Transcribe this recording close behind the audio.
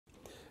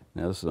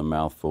Now, this is a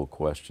mouthful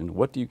question.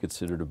 What do you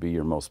consider to be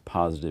your most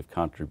positive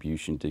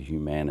contribution to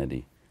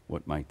humanity?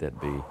 What might that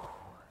be?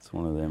 It's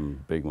one of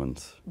them big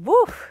ones.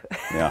 Woof.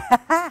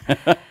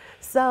 Yeah.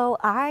 So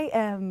I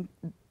am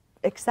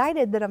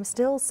excited that I'm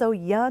still so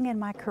young in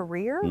my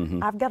career.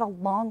 I've got a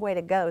long way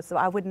to go, so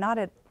I would not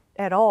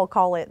at all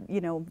call it,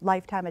 you know,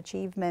 lifetime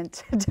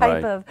achievement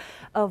type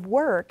of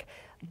work.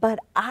 But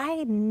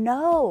I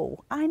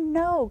know,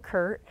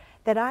 Kirt,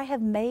 that I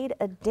have made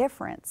a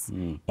difference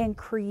in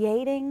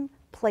creating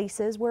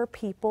places where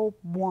people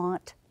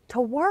want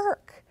to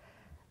work.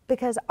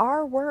 Because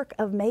our work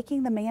of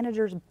making the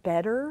managers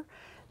better,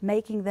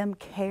 making them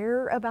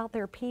care about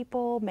their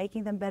people,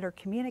 making them better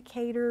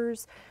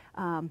communicators,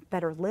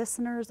 better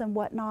listeners and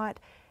whatnot,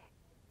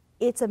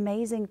 it's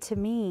amazing to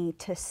me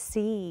to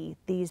see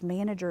these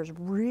managers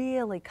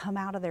really come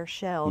out of their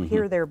shell.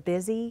 Here they're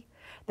busy,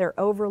 they're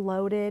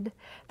overloaded,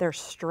 they're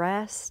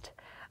stressed,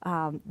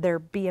 they're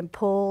being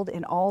pulled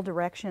in all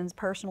directions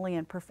personally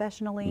and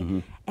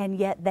professionally, and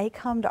yet they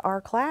come to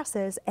our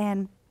classes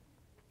and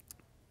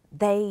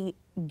they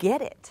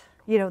get it.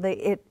 You know,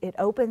 it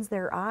opens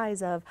their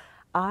eyes of,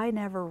 I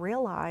never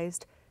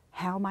realized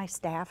how my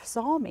staff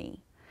saw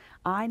me.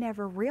 I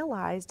never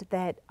realized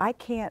that I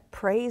can't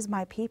praise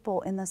my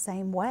people in the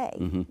same way.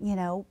 You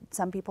know,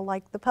 some people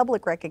like the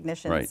public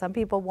recognition. Some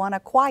people want a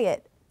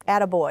quiet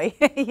attaboy,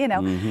 you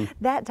know,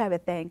 that type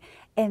of thing.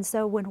 And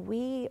so when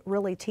we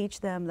really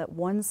teach them that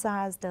one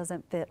size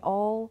doesn't fit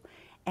all,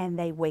 and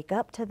they wake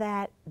up to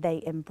that,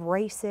 they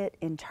embrace it,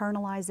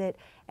 internalize it,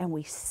 and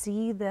we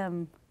see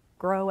them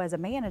grow as a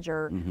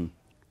manager,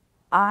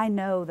 I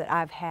know that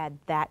I've had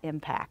that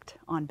impact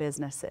on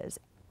businesses.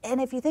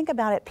 And if you think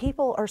about it,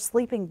 people are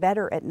sleeping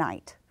better at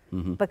night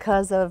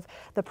because of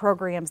the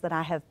programs that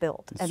I have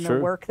built and the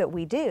work that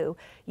we do.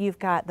 You've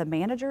got the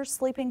managers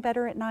sleeping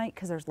better at night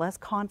because there's less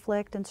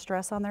conflict and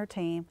stress on their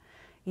team.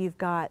 You've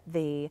got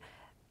the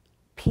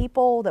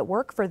people that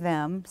work for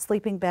them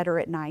sleeping better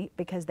at night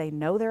because they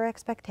know their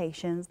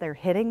expectations, they're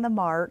hitting the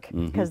mark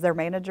because their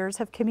managers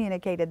have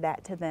communicated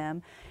that to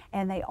them,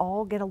 and they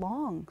all get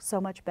along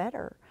so much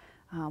better.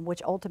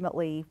 Which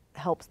ultimately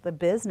helps the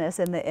business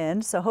in the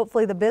end. So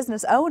hopefully the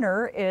business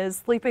owner is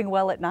sleeping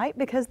well at night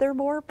because they're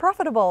more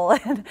profitable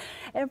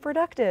and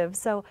productive.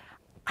 So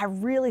I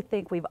really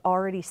think we've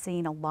already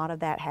seen a lot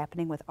of that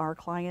happening with our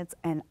clients,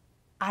 and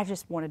I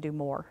just want to do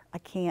more. I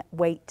can't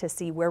wait to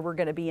see where we're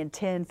going to be in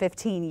 10,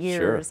 15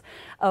 years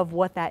of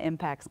what that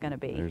impact's going to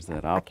be. There's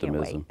that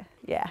optimism. I can't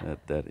wait. Yeah.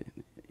 That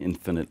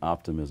infinite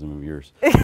optimism of yours.